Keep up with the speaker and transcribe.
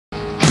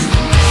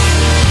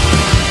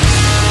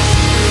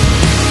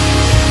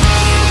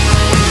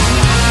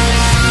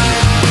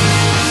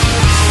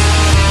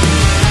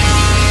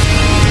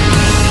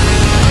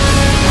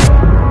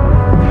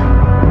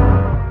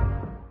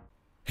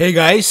Hey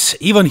guys,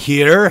 Ivan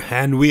here,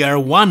 and we are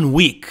 1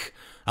 week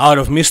out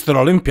of Mr.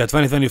 Olympia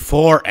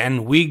 2024,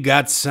 and we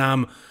got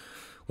some,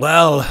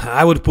 well,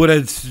 I would put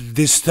it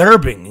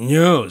disturbing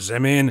news. I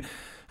mean,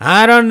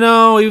 I don't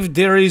know if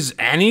there is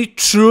any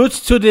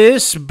truth to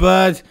this,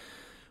 but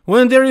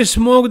when there is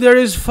smoke, there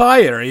is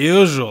fire,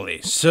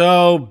 usually.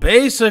 So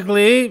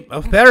basically,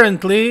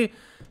 apparently,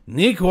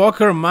 Nick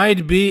Walker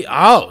might be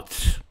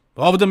out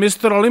of the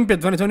Mr. Olympia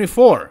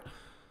 2024.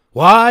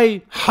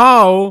 Why?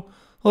 How?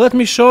 Let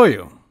me show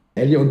you.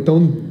 Und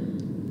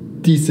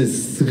dann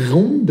dieses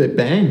runde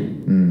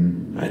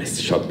Bein.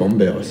 Das schaut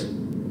Bombe aus.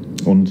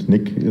 Und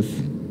Nick ist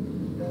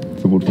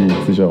so gut wie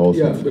sicher raus.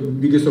 Ja,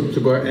 wie gesagt,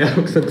 er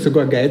hat gesagt,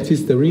 sogar Geiz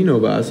ist der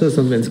Reno war's.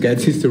 Und wenn es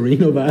Geiz ist der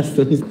Reno war's,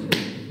 dann ist...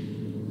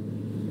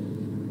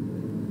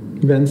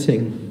 Wir werden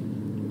sehen.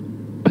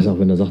 Also auch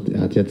wenn er sagt,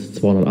 er hat jetzt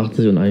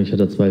 280 und eigentlich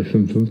hat er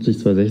 255,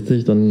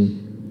 260, dann...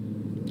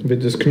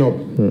 wird es knapp.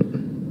 Ja.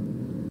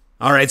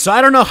 Alright, so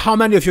I don't know how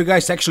many of you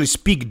guys actually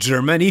speak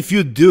German. If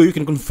you do, you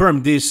can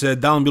confirm this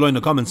down below in the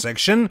comment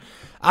section.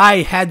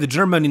 I had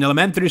German in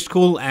elementary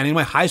school and in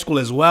my high school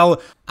as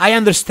well. I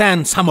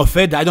understand some of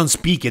it, I don't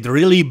speak it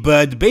really,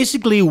 but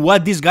basically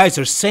what these guys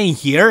are saying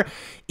here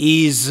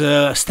is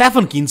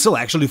Stefan Kinsel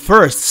actually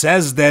first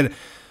says that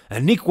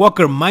Nick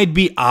Walker might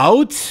be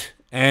out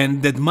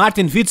and that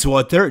Martin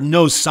Fitzwater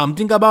knows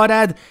something about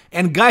that,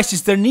 and Guy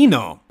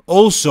Cisternino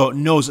also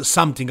knows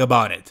something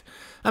about it.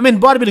 I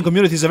mean, bodybuilding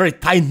community is a very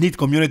tight-knit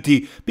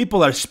community.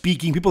 People are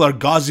speaking, people are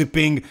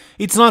gossiping.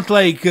 It's not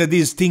like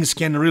these things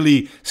can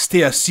really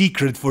stay a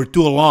secret for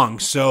too long.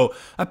 So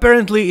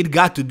apparently it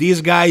got to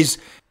these guys.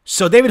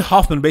 So David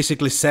Hoffman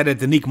basically said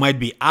that Nick might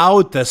be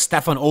out.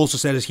 Stefan also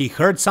said he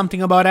heard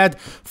something about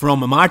that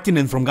from Martin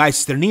and from Guy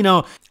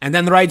Cisternino. And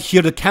then right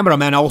here the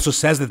cameraman also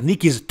says that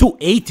Nick is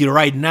 280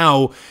 right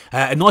now,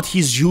 not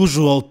his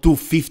usual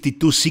 250,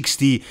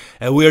 260,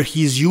 where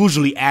he's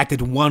usually at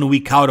 1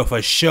 week out of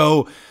a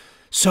show.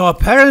 So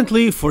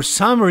apparently, for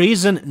some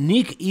reason,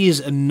 Nick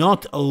is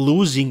not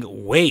losing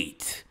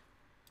weight.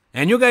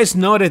 And you guys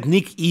know that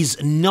Nick is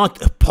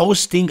not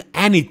posting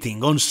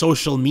anything on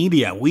social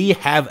media. We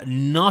have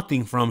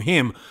nothing from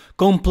him.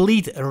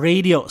 Complete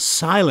radio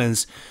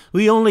silence.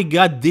 We only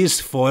got this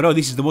photo.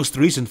 This is the most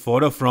recent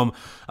photo from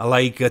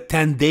like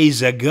 10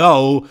 days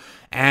ago.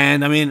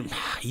 And I mean,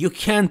 you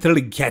can't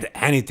really get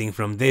anything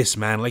from this,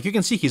 man. Like, you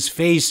can see his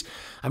face.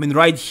 I mean,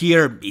 right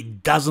here,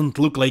 it doesn't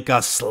look like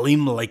a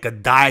slim, like a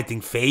dieting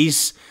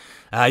face.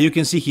 You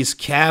can see his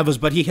calves,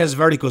 but he has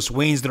varicose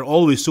veins. They're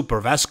always super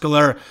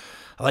vascular.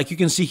 Like, you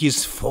can see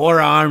his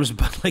forearms,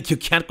 but like, you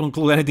can't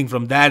conclude anything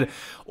from that.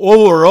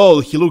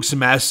 Overall, he looks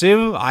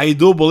massive. I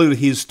do believe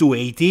he's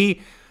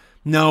 280.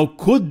 Now,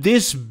 could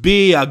this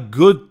be a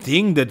good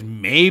thing that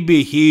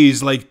maybe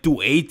he's like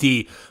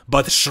 280,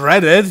 but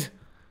shredded?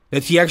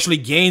 That he actually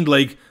gained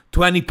like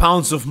 20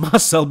 pounds of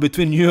muscle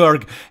between New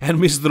York and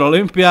Mr.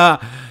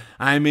 Olympia?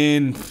 I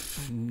mean,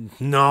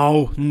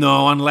 no,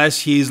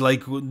 unless he's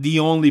like the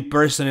only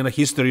person in the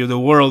history of the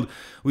world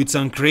with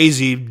some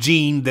crazy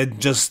gene that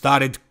just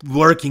started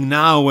working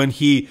now when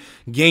he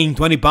gained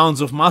 20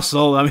 pounds of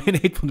muscle. I mean,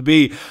 it would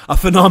be a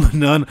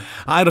phenomenon.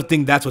 I don't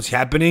think that's what's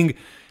happening.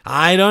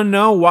 I don't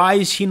know why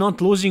is he not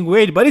losing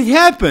weight, but it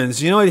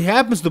happens, you know, it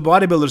happens to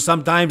bodybuilders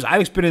sometimes.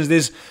 I've experienced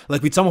this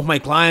like with some of my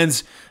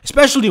clients,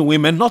 especially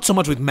women, not so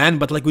much with men,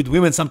 but like with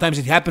women, sometimes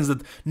it happens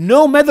that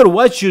no matter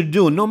what you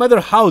do, no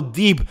matter how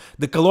deep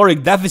the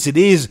caloric deficit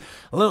is,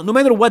 no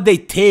matter what they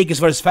take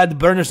as far as fat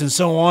burners and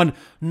so on,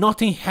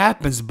 nothing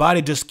happens.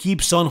 Body just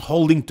keeps on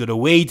holding to the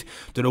weight,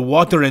 to the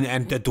water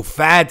and to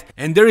fat,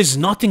 and there is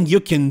nothing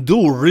you can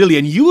do really,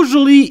 and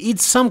usually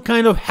it's some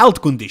kind of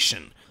health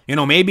condition. You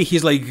know, maybe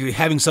he's like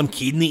having some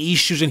kidney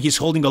issues and he's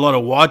holding a lot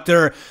of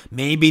water.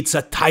 Maybe it's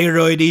a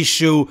thyroid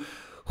issue.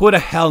 Who the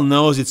hell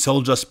knows? It's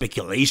all just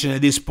speculation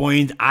at this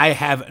point. I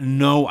have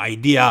no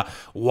idea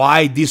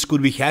why this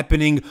could be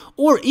happening,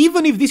 or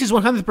even if this is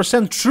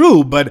 100%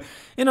 true. But,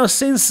 you know,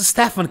 since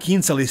Stefan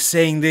Kinsel is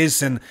saying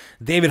this and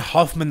David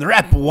Hoffman,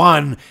 Rep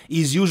 1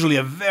 is usually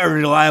a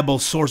very reliable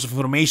source of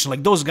information.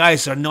 Like, those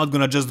guys are not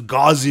gonna just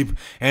gossip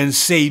and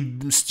say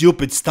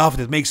stupid stuff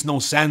that makes no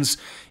sense.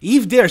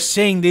 If they're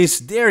saying this,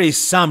 there is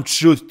some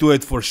truth to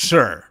it for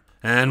sure.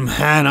 And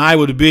man, I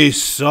would be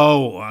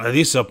so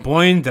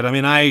disappointed. I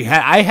mean, I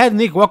had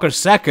Nick Walker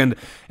second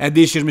at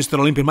this year's Mr.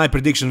 Olympia in my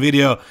prediction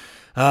video.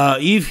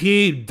 If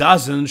he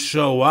doesn't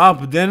show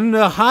up, then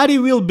Hardy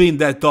will be in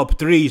that top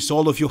 3, so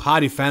all of you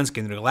Hardy fans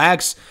can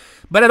relax.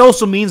 But that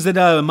also means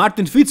that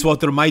Martin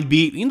Fitzwater might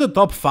be in the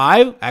top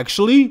 5,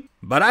 actually.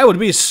 But I would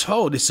be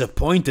so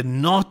disappointed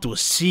not to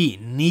see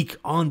Nick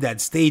on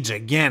that stage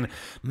again.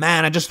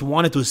 Man, I just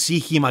wanted to see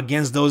him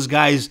against those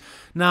guys.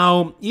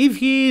 Now, if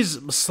he's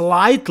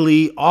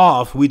slightly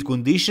off with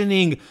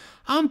conditioning,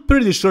 I'm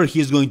pretty sure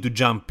he's going to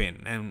jump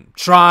in and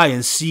try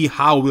and see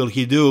how will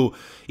he do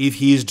if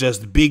he's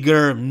just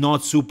bigger,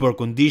 not super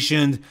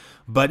conditioned.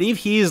 But if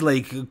he is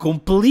like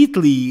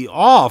completely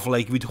off,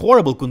 like with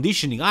horrible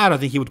conditioning, I don't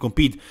think he would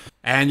compete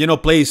and, you know,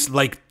 place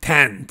like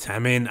 10th. I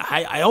mean,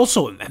 I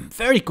also am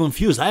very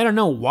confused. I don't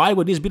know, why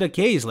would this be the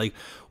case? Like,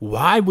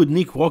 why would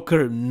Nick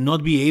Walker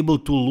not be able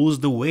to lose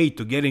the weight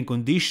to get in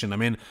condition? I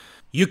mean,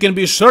 you can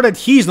be sure that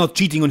he's not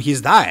cheating on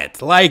his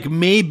diet. Like,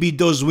 maybe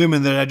those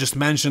women that I just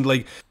mentioned,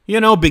 like, you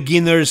know,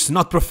 beginners,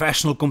 not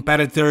professional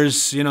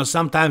competitors, you know,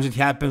 sometimes it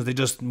happens, they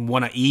just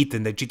want to eat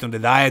and they cheat on the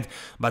diet.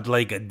 But,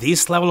 like, at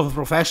this level of a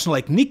professional,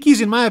 like, Nick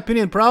is, in my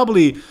opinion,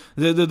 probably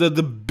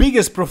the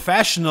biggest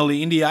professional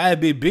in the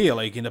IFBB,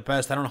 like, in the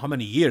past, I don't know how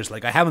many years.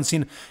 Like, I haven't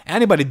seen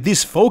anybody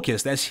this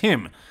focused as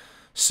him.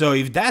 So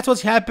if that's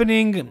what's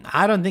happening,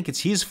 I don't think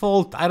it's his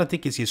fault. I don't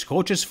think it's his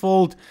coach's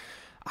fault.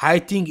 I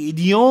think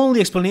the only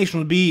explanation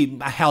would be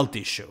a health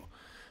issue.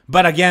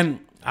 But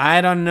again,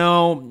 I don't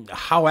know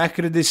how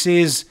accurate this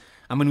is.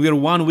 I mean, we're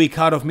 1 week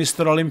out of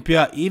Mr.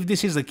 Olympia. If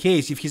this is the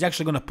case, if he's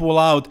actually going to pull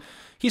out,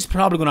 he's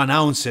probably going to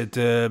announce it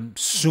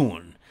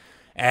soon.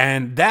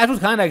 And that would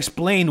kind of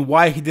explain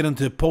why he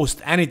didn't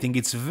post anything.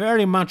 It's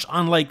very much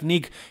unlike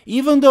Nick.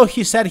 Even though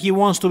he said he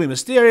wants to be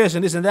mysterious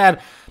and this and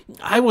that,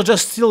 I was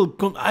just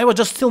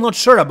still not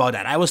sure about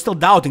that. I was still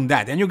doubting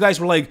that. And you guys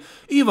were like,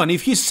 even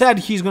if he said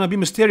he's gonna be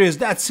mysterious,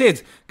 that's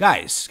it.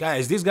 Guys,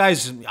 these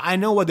guys, I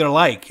know what they're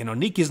like. You know,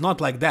 Nick is not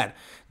like that.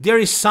 There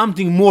is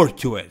something more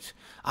to it.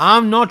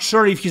 I'm not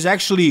sure if he's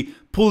actually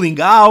pulling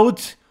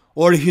out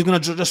or if he's gonna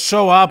just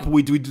show up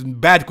with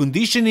bad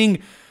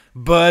conditioning,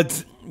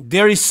 but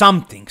there is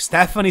something.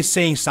 Stefan is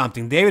saying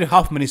something. David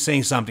Hoffman is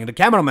saying something. The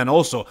cameraman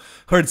also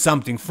heard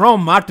something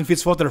from Martin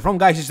Fitzwater, from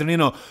Guy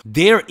Cisternino.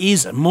 There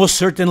is most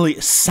certainly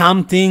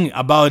something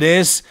about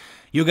this.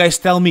 You guys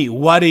tell me,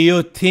 what do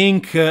you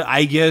think?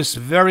 I guess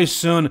very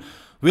soon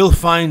we'll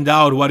find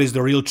out what is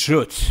the real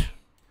truth.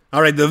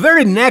 Alright, the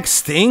very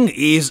next thing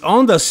is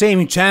on the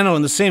same channel,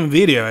 in the same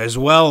video as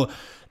well.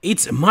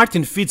 It's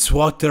Martin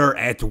Fitzwater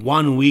at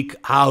 1 week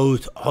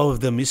out of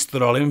the Mr.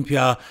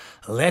 Olympia.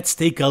 Let's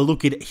take a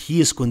look at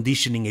his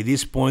conditioning at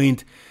this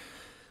point.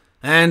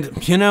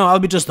 And, you know, I'll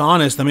be just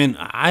honest, I mean,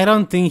 I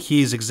don't think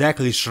he's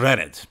exactly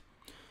shredded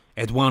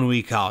at 1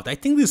 week out. I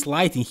think this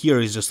lighting here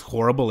is just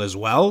horrible as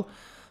well.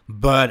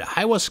 But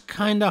I was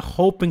kind of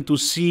hoping to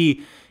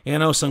see, you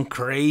know, some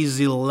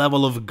crazy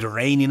level of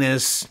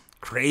graininess,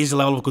 crazy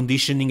level of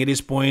conditioning at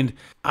this point.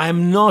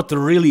 I'm not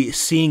really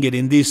seeing it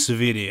in this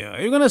video.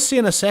 You're gonna see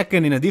in a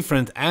second in a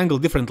different angle,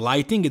 different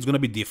lighting, it's gonna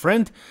be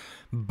different.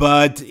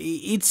 But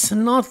it's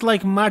not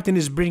like Martin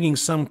is bringing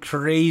some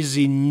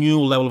crazy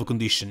new level of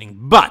conditioning.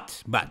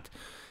 But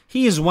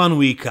he is 1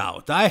 week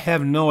out. I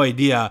have no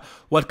idea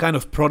what kind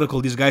of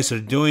protocol these guys are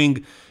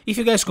doing. If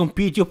you guys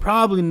compete, you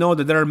probably know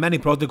that there are many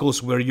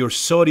protocols where you're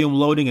sodium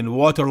loading and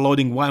water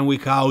loading 1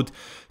 week out.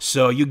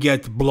 So you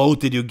get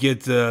bloated, you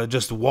get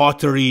just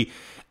watery.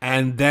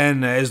 And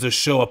then as the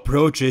show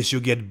approaches, you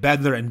get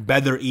better and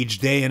better each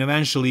day. And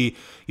eventually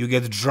you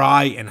get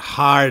dry and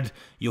hard.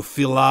 You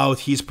fill out.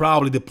 He's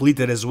probably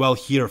depleted as well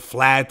here,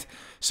 flat.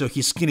 So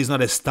his skin is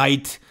not as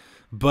tight.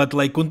 But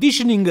like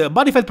conditioning,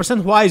 body fat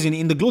percent wise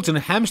in the glutes and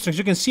hamstrings,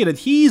 you can see that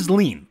he is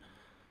lean.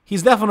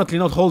 He's definitely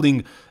not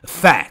holding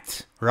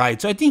fat, right?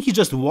 So I think he's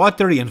just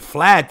watery and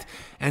flat.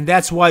 And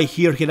that's why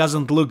here he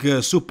doesn't look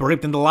super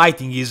ripped and the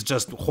lighting is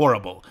just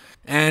horrible.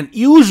 And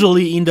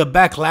usually in the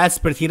back lat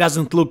spread he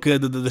doesn't look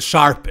the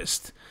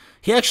sharpest.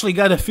 He actually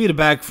got a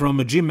feedback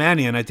from Jim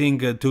Mannion, I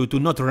think, to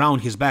not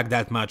round his back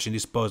that much in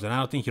this pose, and I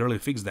don't think he really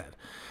fixed that.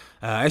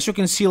 As you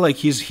can see, like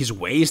his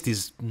waist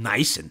is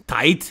nice and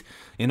tight,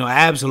 you know,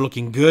 abs are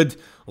looking good,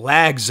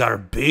 legs are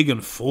big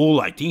and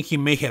full. I think he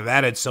may have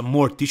added some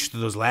more tissue to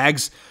those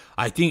legs.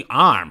 I think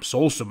arms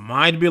also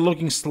might be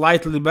looking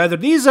slightly better.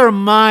 These are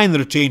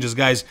minor changes,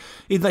 guys.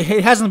 It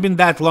hasn't been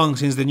that long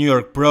since the New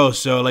York Pro,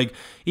 so like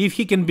if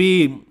he can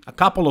be a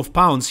couple of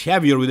pounds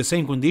heavier with the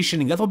same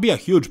conditioning, that will be a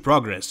huge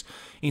progress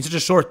in such a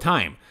short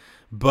time.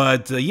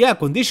 But yeah,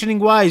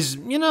 conditioning-wise,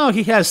 you know,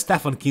 he has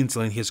Stefan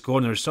Kinsel in his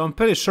corner, so I'm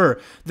pretty sure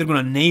they're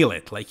gonna nail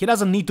it. Like, he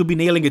doesn't need to be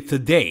nailing it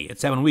today at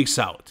 7 weeks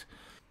out.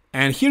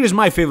 And here is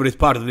my favorite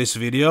part of this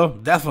video,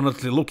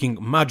 definitely looking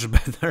much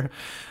better.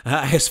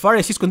 As far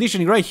as his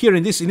conditioning right here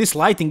in this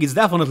lighting, it's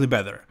definitely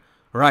better.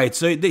 Right,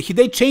 so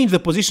they changed the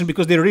position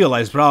because they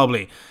realized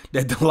probably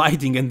that the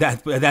lighting in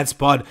that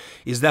spot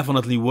is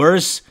definitely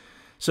worse.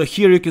 So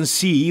here you can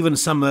see even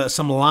some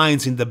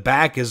lines in the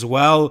back as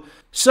well.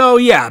 So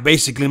yeah,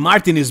 basically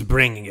Martin is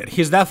bringing it.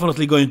 He's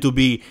definitely going to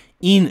be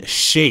in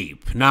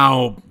shape.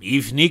 Now,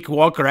 if Nick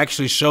Walker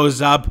actually shows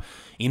up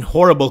in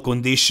horrible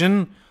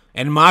condition,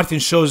 and Martin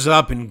shows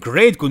up in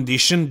great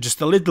condition, just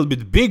a little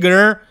bit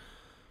bigger,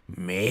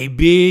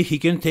 maybe he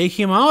can take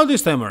him out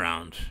this time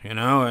around. You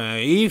know,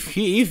 if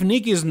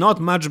Nick is not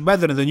much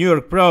better than the New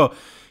York Pro,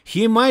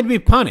 he might be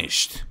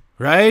punished,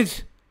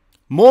 right?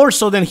 More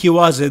so than he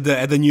was at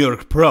the New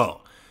York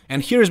Pro.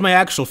 And here's my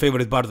actual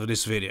favorite part of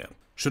this video.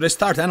 Should I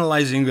start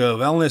analyzing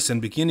wellness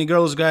and bikini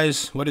girls,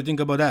 guys? What do you think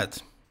about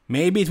that?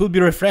 Maybe it would be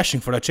refreshing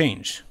for a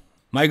change.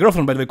 My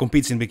girlfriend, by the way,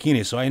 competes in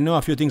bikini, so I know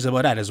a few things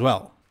about that as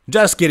well.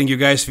 Just kidding, you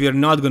guys, we are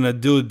not gonna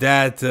do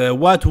that.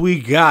 What we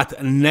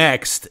got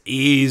next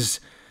is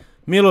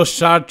Milos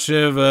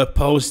Sarcev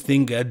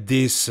posting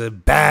this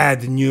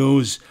bad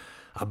news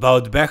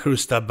about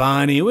Behrouz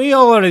Tabani. We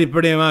already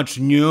pretty much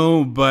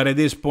knew, but at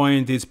this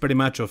point it's pretty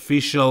much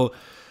official.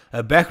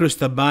 Behrouz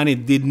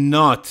Tabani did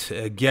not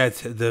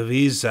get the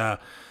visa.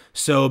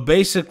 So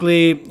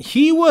basically,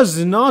 he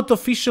was not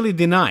officially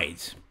denied.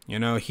 You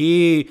know,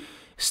 he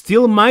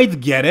still might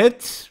get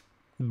it,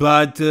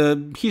 but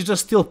he's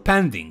just still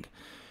pending.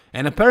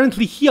 And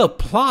apparently he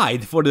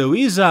applied for the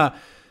visa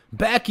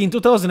back in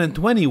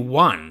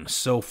 2021.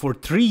 So for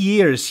 3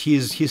 years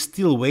he's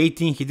still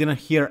waiting. He didn't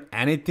hear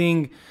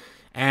anything.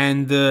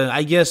 And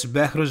I guess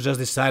Behrouz just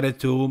decided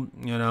to,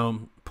 you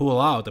know,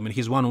 pull out. I mean,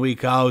 he's 1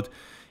 week out.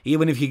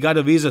 Even if he got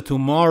a visa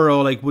tomorrow,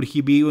 like, would he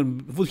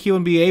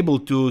even be able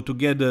to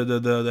get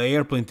the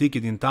airplane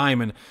ticket in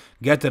time and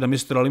get to the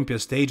Mr. Olympia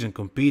stage and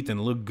compete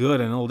and look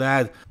good and all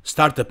that?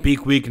 Start the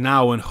peak week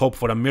now and hope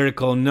for a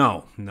miracle?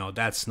 No,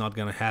 that's not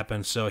gonna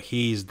happen. So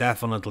he's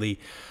definitely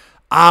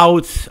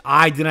out.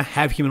 I didn't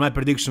have him in my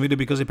prediction video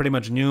because I pretty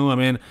much knew. I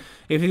mean,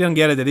 if he didn't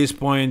get it at this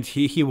point,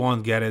 he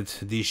won't get it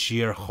this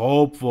year.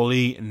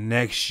 Hopefully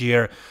next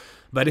year.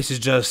 But this is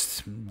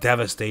just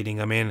devastating.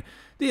 I mean,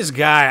 this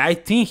guy, I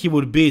think he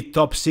would be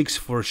top 6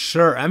 for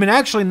sure. I mean,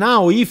 actually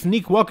now, if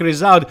Nick Walker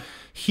is out,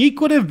 he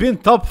could have been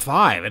top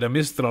 5 at a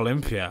Mr.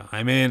 Olympia.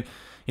 I mean,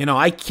 you know,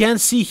 I can't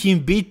see him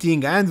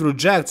beating Andrew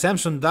Jack,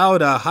 Samson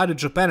Dauda, Hadi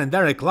Chopin, and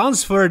Derek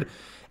Lunsford.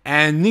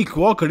 And Nick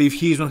Walker, if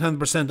he's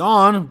 100%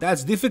 on,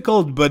 that's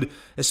difficult. But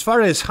as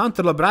far as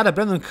Hunter Labrada,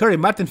 Brandon Curry,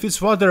 Martin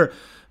Fitzwater,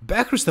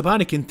 Behrouz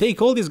Tabani can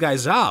take all these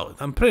guys out.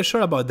 I'm pretty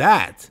sure about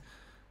that.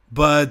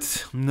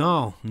 But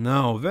no,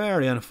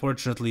 very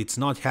unfortunately, it's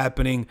not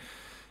happening.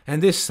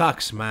 And this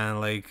sucks, man.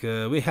 Like,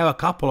 we have a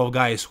couple of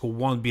guys who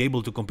won't be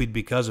able to compete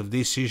because of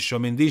this issue. I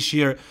mean, this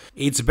year,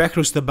 it's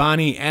Behrouz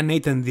Tabani and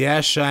Nathan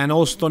Diasha, and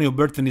also Tony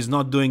Burton is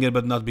not doing it,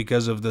 but not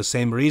because of the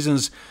same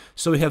reasons.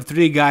 So we have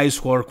 3 guys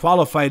who are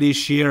qualified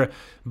this year,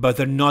 but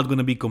they're not going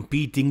to be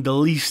competing. The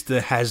list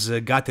has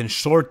gotten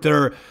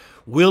shorter.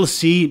 We'll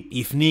see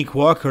if Nick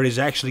Walker is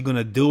actually going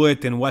to do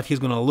it and what he's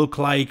going to look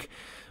like.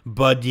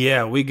 But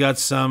yeah, we got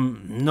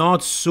some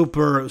not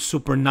super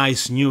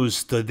nice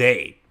news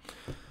today.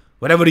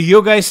 Whatever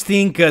you guys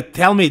think,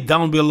 tell me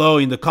down below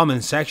in the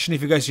comment section.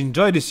 If you guys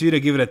enjoyed this video,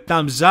 give it a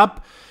thumbs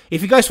up.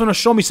 If you guys want to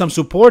show me some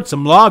support,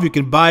 some love, you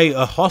can buy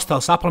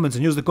Hostile supplements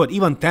and use the code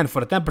EVEN10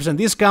 for a 10%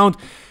 discount.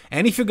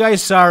 And if you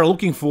guys are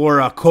looking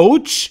for a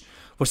coach,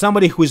 for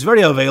somebody who is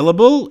very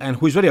available and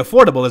who is very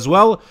affordable as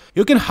well,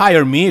 you can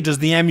hire me.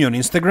 Just DM me on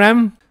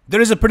Instagram. There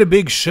is a pretty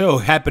big show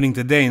happening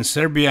today in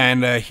Serbia,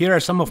 and here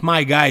are some of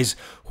my guys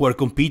who are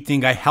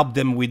competing. I helped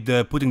them with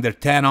putting their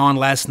tan on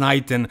last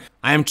night, and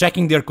I am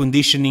checking their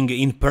conditioning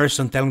in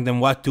person, telling them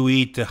what to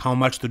eat, how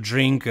much to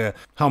drink,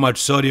 how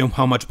much sodium,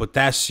 how much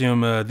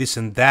potassium, this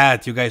and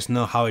that. You guys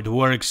know how it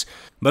works.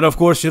 But of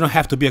course, you don't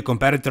have to be a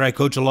competitor. I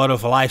coach a lot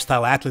of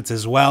lifestyle athletes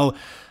as well.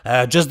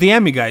 Just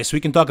DM me, guys, we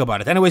can talk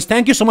about it. Anyways,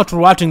 thank you so much for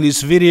watching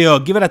this video.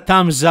 Give it a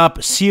thumbs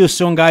up. See you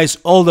soon, guys.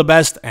 All the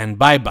best, and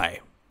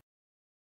bye-bye.